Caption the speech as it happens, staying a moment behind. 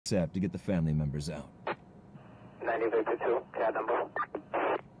WhatsApp to get the family members out. 9052, cat number.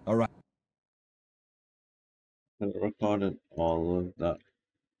 All right. I recorded all of that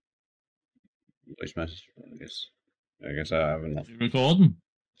voice message. I guess I haven't. You recording?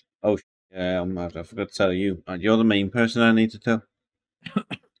 Oh, yeah, I forgot to tell you. You're the main person I need to tell.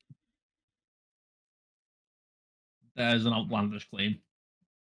 There's an outlandish claim.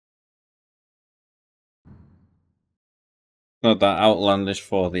 Not that outlandish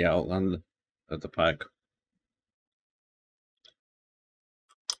for the Outlander at the pack.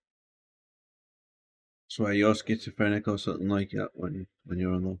 Swear you're schizophrenic or something like that when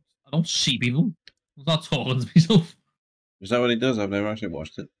you're on the. I don't see people. I'm not talking to myself. Is that what he does? I've never actually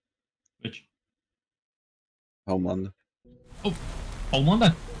watched it. Which? Homelander. Oh,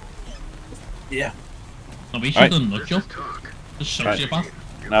 Homelander. Yeah. No, we should have done nut job. Just sociopath.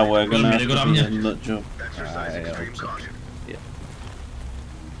 Now we're gonna have Really good, to haven't do you? a nut job. Exercise extreme So. caution. Yeah.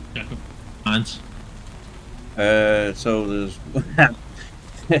 Jacob. Hands. So there's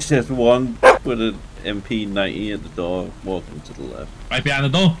there's just one with an MP90 at the door, walking to the left. Right behind the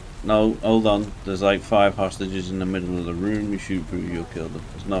door. No, hold on. There's like 5 hostages in the middle of the room. You shoot through, you'll kill them.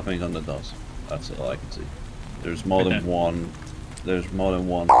 There's nothing on the doors. That's all I can see. There's more than one. There's more than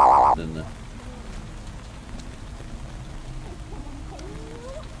one in there.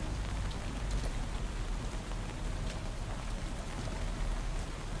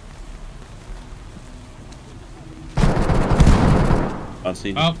 Can't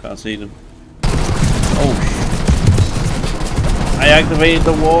see them. Oh. Can't see them. Oh shit. I activated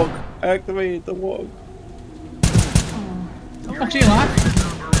the walk. I activated the walk. Oh, fuck's he alive?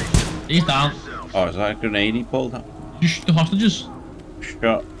 He's down. Oh, is that a grenade he pulled out? You shoot the hostages.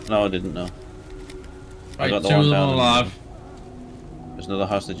 Shot. No, I didn't know. I Right, got the 2 one of them down. alive. There's another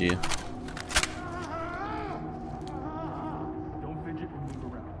hostage here. Don't fidget and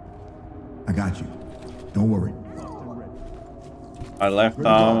move around. I got you. Don't worry. My left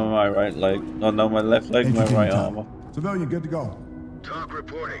arm and my right leg. Oh no, my left leg and my Entry right team arm. top. Civilian, good to go. Talk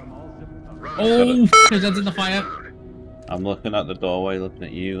reporting. Oh, his head's in the fire. I'm looking at the doorway, looking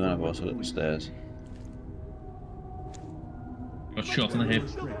at you, and I've also looked at the stairs. Got shot in the hip.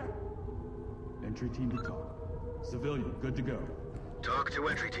 Entry team to talk. Civilian, good to go. Talk to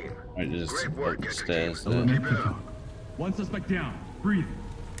entry team. Right, there's Great work, the entry stairs team. there. Keep it up. One suspect down. Breathing.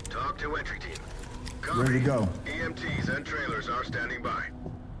 Talk to entry team. Ready to go. EMTs and trailers are standing by.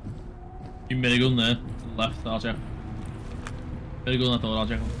 You minigun there. To the left, I'll check. Minigun at the door, I'll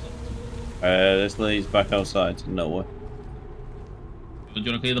check. This lady's back outside to nowhere. Do you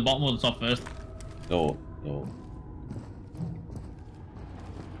want to clear the bottom or the top first? Go.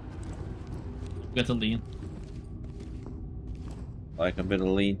 Get to lean. Like a bit of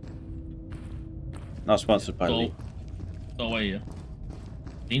lean. Not sponsored by Go. lean. Go away, yeah.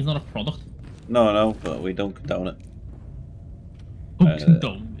 Lean's not a product. No, but we don't condone it.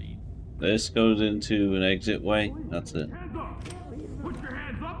 Don't lean. This goes into an exit way. That's it. Hands up! Put your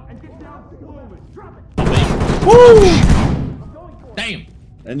hands up and get down slowly. Drop it. Woo! Damn!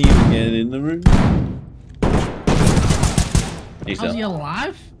 And you can get in the room. He's How's he out.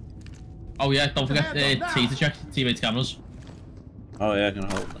 alive? Oh yeah, don't forget T to check. Teammates cameras. Oh yeah, I can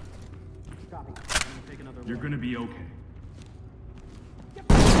hold that. You're gonna be okay.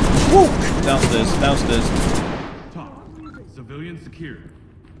 Woo! Downstairs. Talk. Civilian secured.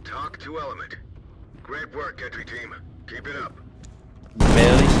 Talk to element. Great work, entry team. Keep it up.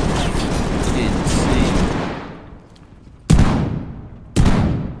 Barely. Didn't see.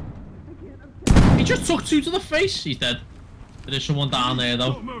 He just took 2 to the face. He's dead. There's someone down there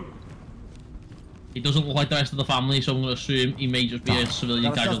though. Don't move. He doesn't look like the rest of the family, so I'm going to assume he may just be a civilian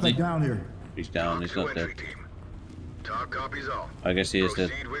Got a casualty. suspect down here. He's down. Talk He's to not dead. entry team. Talk copies all. I guess he is dead.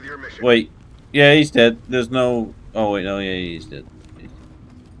 Proceed with your mission. Wait. Yeah, he's dead. There's no. Oh wait, no. Yeah, he's dead.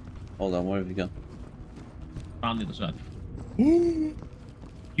 Hold on. Where have you gone? On the other side. You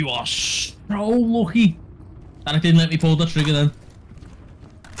are so lucky that it didn't let me pull the trigger then.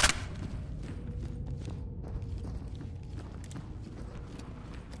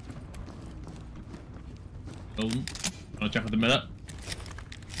 Gonna check with the mirror.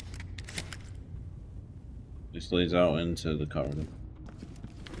 Just leads out into the corridor.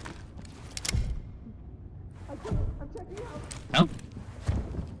 Help.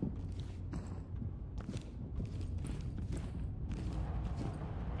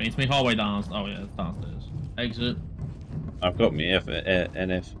 Needs me hallway down. Oh yeah, it's downstairs. Exit. I've got me FNGs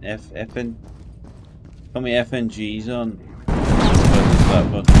on. It's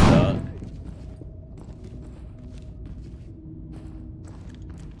that fucking dark.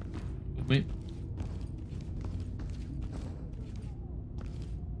 With me.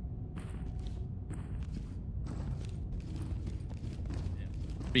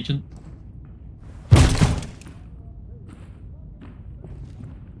 Reaching.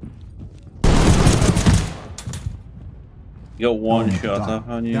 You got one Oh, shot down. off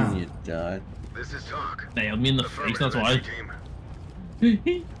on you Down. and you died. This is talk. Nailed me in the face, that's why. Affirmative, entry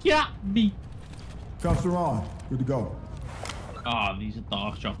team. He got me. Cuffs are on. Good to go. Ah, these are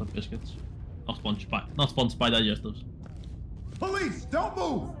dark chocolate biscuits. Not sponsored by digestives. Police, don't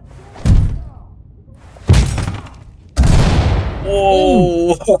move.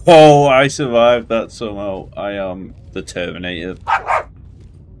 Oh, I survived that somehow. I am the Terminator.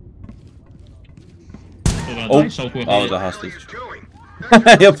 Oh, So quick. I was a What are hostage. you doing?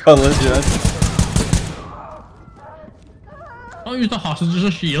 I apologize. Don't use the hostage as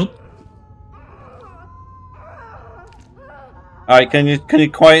a shield. Alright, can you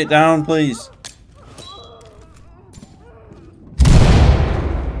quiet down, please?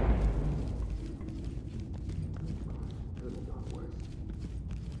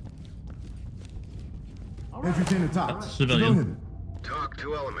 Entry team to top. That's civilian. Talk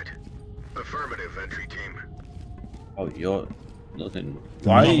to element. Affirmative, entry team. Oh, you're nothing.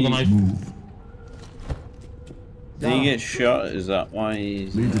 Why? Why Move. did he get shot? Is that why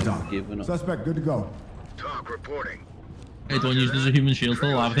he's Lead to top. giving up? Suspect good to go. Talk reporting. Hey, don't use this as a human shield for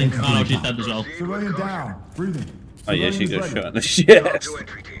the lava thing. Oh no, she's dead as well. Civilian down. Breathing. Oh yeah, she got Civilian's shot in ready. the Talk chest. to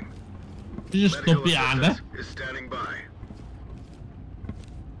entry team. She just stood behind her. assistance is standing by.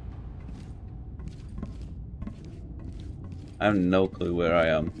 I have no clue where I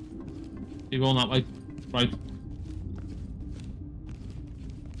am. You're going that way. Right.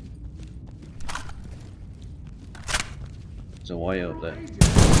 There's a way up there.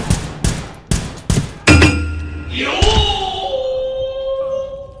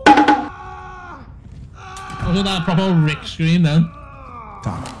 Wasn't that a proper Rick scream then?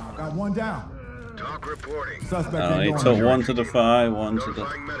 Top. Got one down. Talk reporting. Suspect Oh, he ain't took going one to the five, one to the.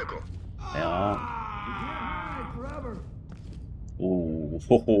 Notifying medical. Yeah. Ooh,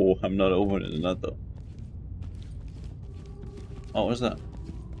 ho, ho, I'm not opening that though. Oh, what's that?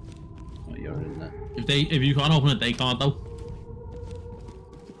 Oh, you're in there. If you can't open it, they can't though.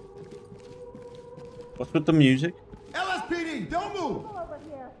 What's with the music? LSPD, don't move. Over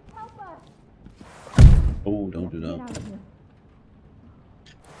here. Help us. Oh, don't do Get that. out of here.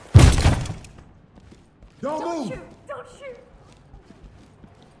 Don't Don't move. shoot. Don't shoot.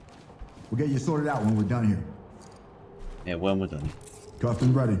 We'll get you sorted out when we're done here. Yeah, when we're done. Cuffed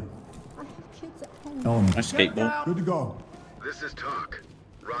and ready. I have kids at home. Element. My skateboard. Good to go. This is talk.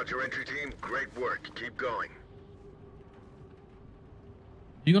 Roger, entry team. Great work. Keep going.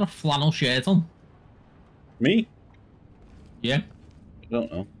 You got a flannel shirt on? Me? Yeah. I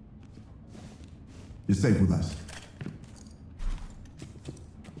don't know. You're safe with us.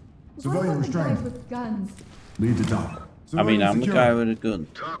 Civilian What about the guys restrained. with guns? Lead to top. I mean, Civilian I'm the secure. guy with a gun.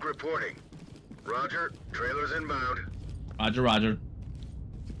 Talk reporting. Roger. Trailers inbound. Roger, Roger.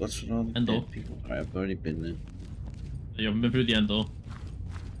 What's with all the Endo. dead people? Alright, I've already been there. You haven't been through the end though.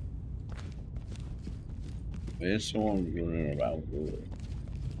 There's someone running around.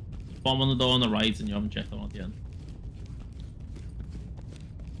 Bomb on the door on the right and you haven't checked them at the end.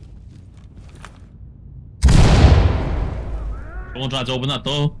 Someone tried to open that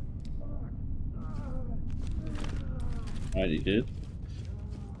door. Right, he did.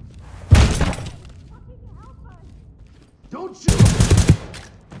 Don't shoot.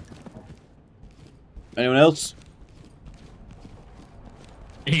 Anyone else?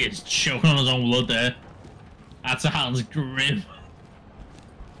 He is choking on his own blood there. That sounds grim.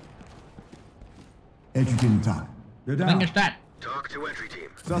 Entry team to top. They're I down. think it's that. Talk to entry team.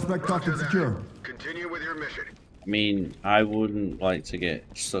 Suspect tucked Roger and that. secure. Continue with your mission. I mean, I wouldn't like to get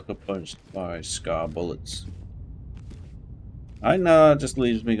sucker punched by scar bullets. I know that just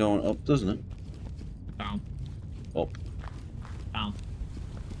leaves me going up, doesn't it? Down. Up. Down.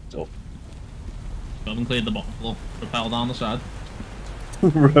 It's up. You haven't cleared the bottom floor. Rappel down the side.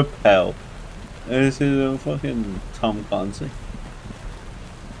 Repel. This is a fucking Tom Clancy.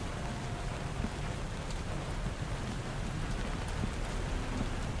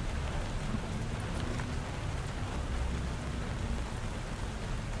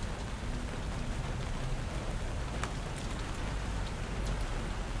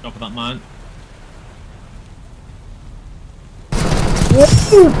 Drop of that mine.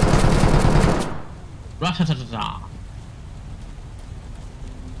 Ra-ta-ta-ta-ta.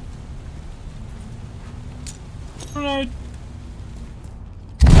 Right.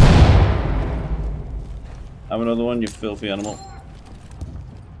 Have another one, you filthy animal.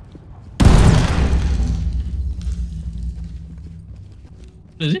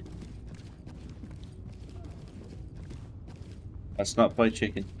 Is it? Let's not play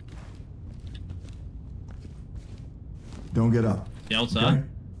chicken. Don't get up. The outside. Okay?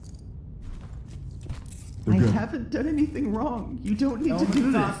 They're I good. haven't done anything wrong. You don't need to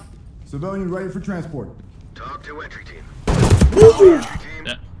do this. Civilian ready for transport. Talk to entry team. Entry team,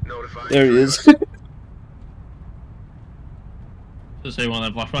 Yeah. notify There he is. Just say one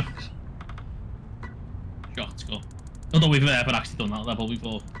of their flashbacks. Shots go. Not that we've ever actually done that level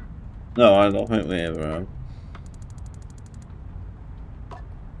before. No, I don't think we ever have.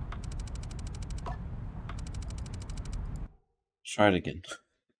 Try it again.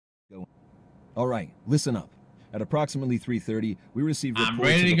 All right, listen up. At approximately 3:30, we received I'm reports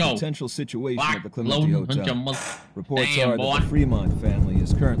ready of to a go. potential situation Black, at the Clementi loading, bunch Hotel. of month. Reports Damn, are boy. that the Fremont family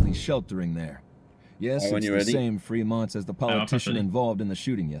is currently sheltering there. Yes, Alright, when it's you're the ready. same Fremonts as the I'm politician ready. involved in the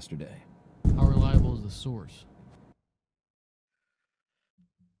shooting yesterday. How reliable is the source?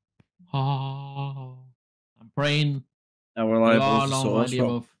 Oh, I'm praying. How We reliable all is the know source? the Rob?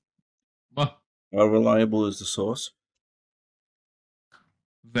 above. What? How reliable is the source?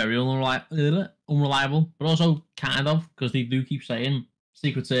 Very unreliable, but also kind of, because they do keep saying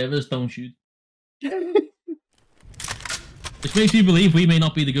Secret Service don't shoot. Which makes you believe we may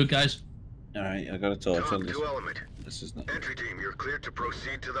not be the good guys. Alright, I got a torch on Talk this. to element. This is not. Entry team, you're cleared to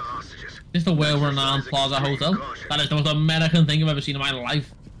proceed to the hostages. This is the well-renowned Plaza Hotel. That is the most American thing I've ever seen in my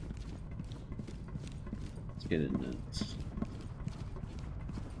life. Let's get in there.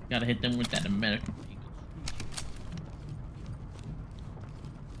 Gotta hit them with that American.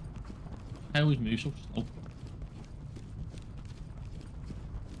 I always move so slow.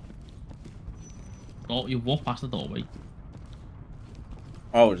 Oh, you walk past the doorway.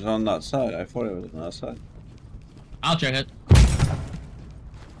 Oh, it's on that side. I thought it was on that side. I'll check it.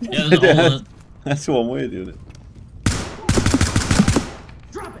 Yeah, there's a hole in it. That's one way of doing it.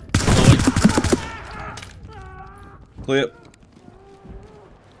 Doorway. Clear.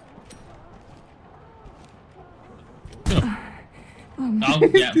 Oh,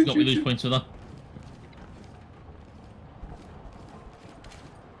 yeah, got me lose points with that.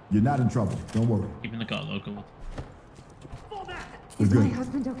 You're not in trouble. Don't worry. Keeping the car though, cool. We're Is my good.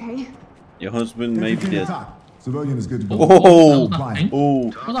 husband okay? Your husband may be Entry team to dead. top. Civilian is good to go. Oh! That Fine. thing?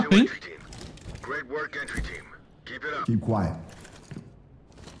 Oh! Talk What's that to thing? entry team. Great work, entry team. Keep it up. Keep quiet.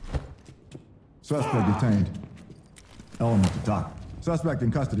 Suspect detained. Element to top. Suspect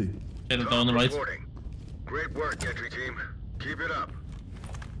in custody. Say the door on the right. Reporting. Great work, entry team. Keep it up.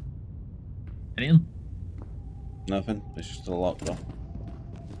 Anything? Nothing. It's just a locked door.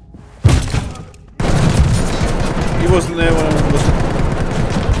 He wasn't there when I was listening.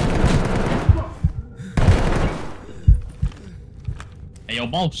 Hey, yo,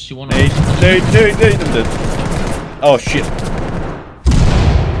 boss, you wanna? Nade. Oh shit.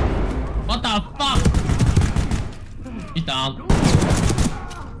 What the fuck? He's down.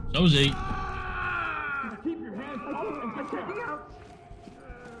 So's he.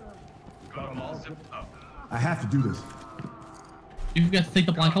 I have to do this. You forget to take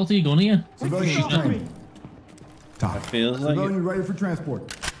the blank out of your gun here. Civilian detained. Top. Feels like it. Civilian ready for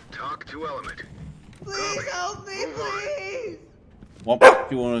transport. Talk to element. Please help me, please. What?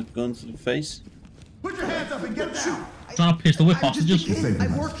 Do you want a gun to the face? Put your hands up and get down. Trying to pistol whip I'm just a hostages. kid.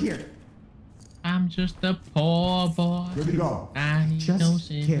 I work here. I'm just a poor boy. Good to go. I need no Just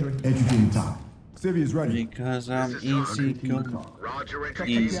sin. kidding. Entry team to top. Civvy is ready. Because I'm This is Tom. easy going. Roger,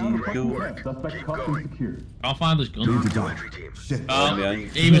 entry Easy team. Great go. work. Keep going. secured. I'll find this gun. Lead to To top. entry team. Shit. Oh, behind you.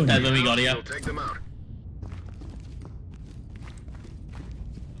 he was dead when we got here. We'll take them out.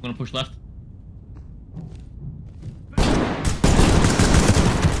 I'm gonna push left.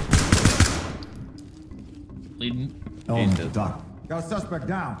 Bleeding. Element to top. Got a suspect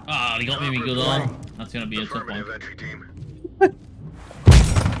down. Ah, he got me with good on. That's gonna be a tough Affirmative, one. entry team.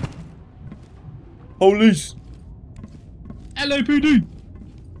 Police! LAPD!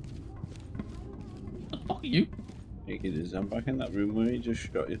 What the fuck are you? I think it is. I'm back in that room where he just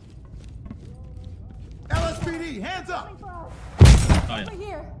shot you. LSPD, hands up. Oh, yeah. Over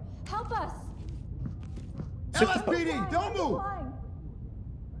here. Help us. LSPD, don't move. Flying.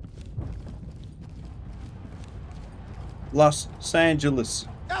 Los Angeles.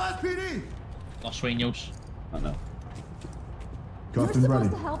 LSPD. Los Sueños. I know. You're Cuffed and ready.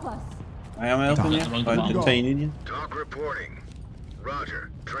 supposed to help us. I am helping you Top. by Go. detaining you. Talk reporting.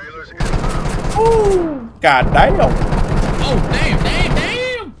 Roger. Trailers in. God damn! Oh,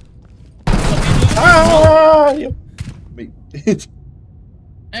 damn! Ah! Yep. Me. Hey,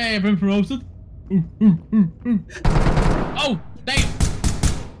 I've been promoted. Oh, damn!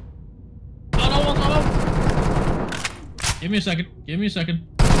 Oh, no. Give me a second.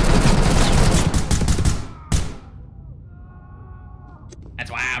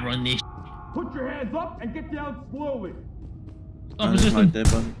 Ah, run this. Put your hands up and get down slowly. Stop resisting.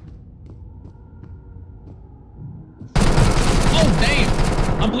 Dead body. Oh,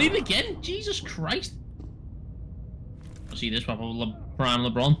 damn! I'm bleeding again? Jesus Christ. I see this one from Prime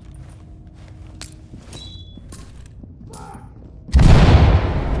LeBron.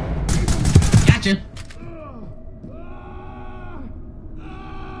 Gotcha!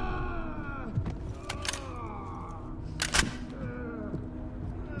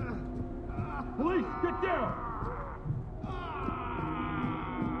 Police, get down!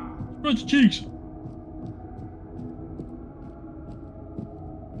 Right to cheeks!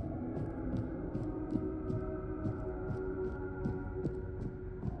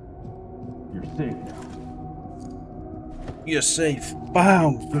 You're safe now. You're safe.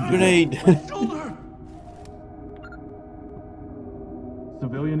 Bam! Grenade!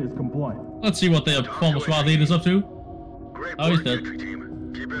 Civilian is compliant. Let's see what the former SWAT leader's up to. Great Oh, he's work, dead. entry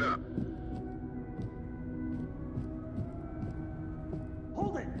team. Keep it up.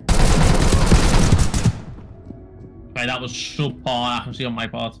 Hold it! Okay, that was subpar accuracy on my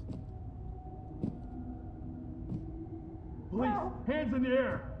part. Police, hands in the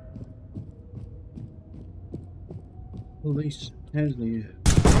air! Police, hands in the air.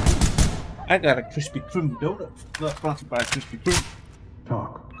 I got a Krispy Kreme donut. Not sponsored by Krispy Kreme.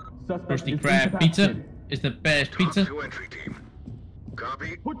 Talk. Suspect Krusty is Krab pizza incapacitated. is the best Talk pizza. to entry team.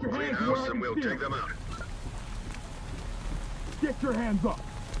 Copy. Put your Clean hands where house I and can we'll see take them. them out. Get your hands up!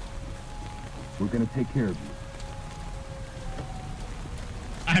 We're gonna take care of you.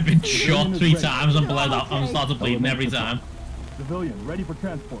 I've been shot 3 times and bled out and started bleeding every time. Civilian, ready for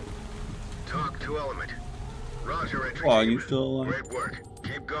transport. Talk to element. Roger, entry Oh, team. you still alive? Great work.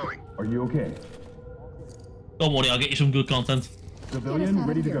 Keep going. Are you okay? Don't worry, I'll get you some good content. Civilian,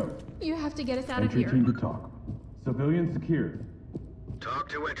 ready to go. You have to get us out of Entry here. team to talk. Civilian secured. Talk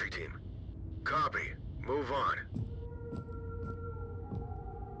to entry team. Copy. Move on.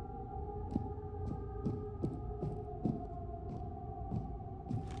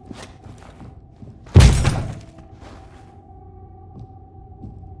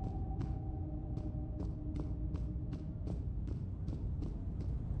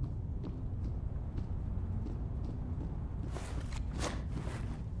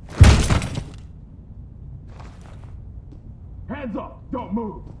 Hands up! Don't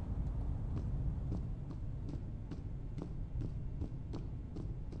move!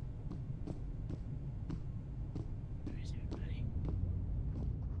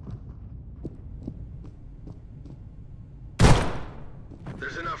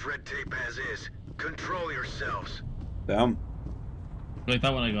 There's enough red tape as is. Control yourselves. Damn. Like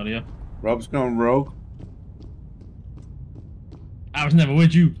that one I got here. Rob's gone rogue. I was never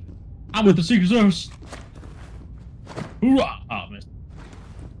with you. I'm with the Secret Service. Hoorah! Oh, missed.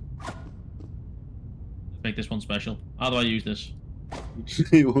 Let's make this one special. How do I use this?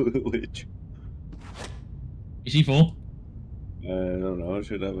 Which? Is he full? I don't know. I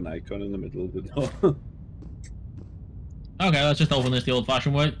should have an icon in the middle of the door. Okay, let's just open this the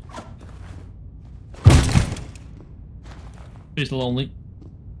old-fashioned way. Pistol only.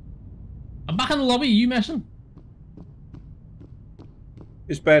 I'm back in the lobby. Are you messing?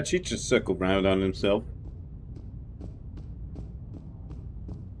 His bad sheet just circled round on himself.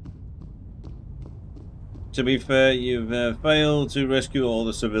 To be fair, you've failed to rescue all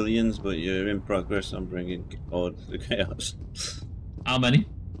the civilians, but you're in progress on bringing order to chaos. How many?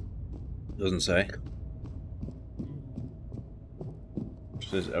 Doesn't say. It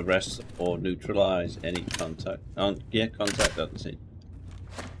says arrest or neutralize any contact. Yeah, contact at the scene.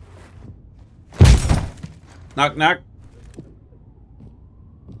 Knock, knock.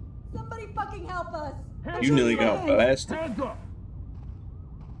 Somebody fucking help us! You nearly got blasted. Hands up!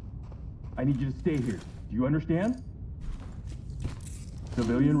 I need you to stay here. Do you understand?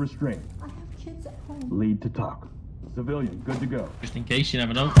 Civilian restraint. I have kids at home. Lead to talk. Civilian, good to go. Just in case, you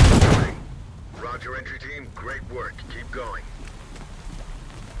never know. Roger, entry team. Great work. Keep going.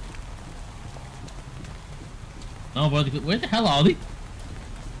 No, but where the hell are they?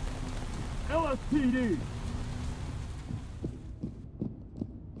 LSPD!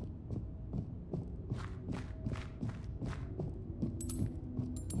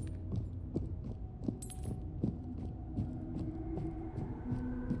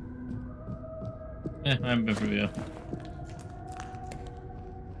 I haven't been through here.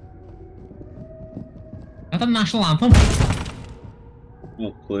 Is that the national anthem?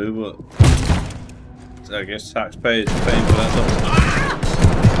 No clue, but I guess taxpayers are paying for that.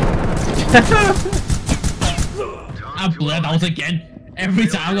 I bled out again. Every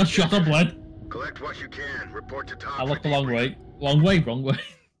time I got shot, I bled. Collect what you can. Report to top. I looked the long way. Long way, wrong way.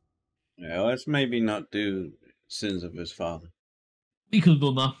 Yeah, let's maybe not do sins of his father. We could have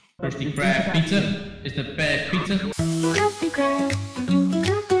done that. Krusty Krab pizza is the best pizza. Krusty Krab.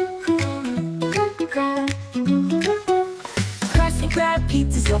 Krusty Krab. Krusty Krab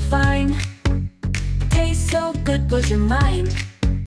pizza so fine. Tastes so good, blows your mind.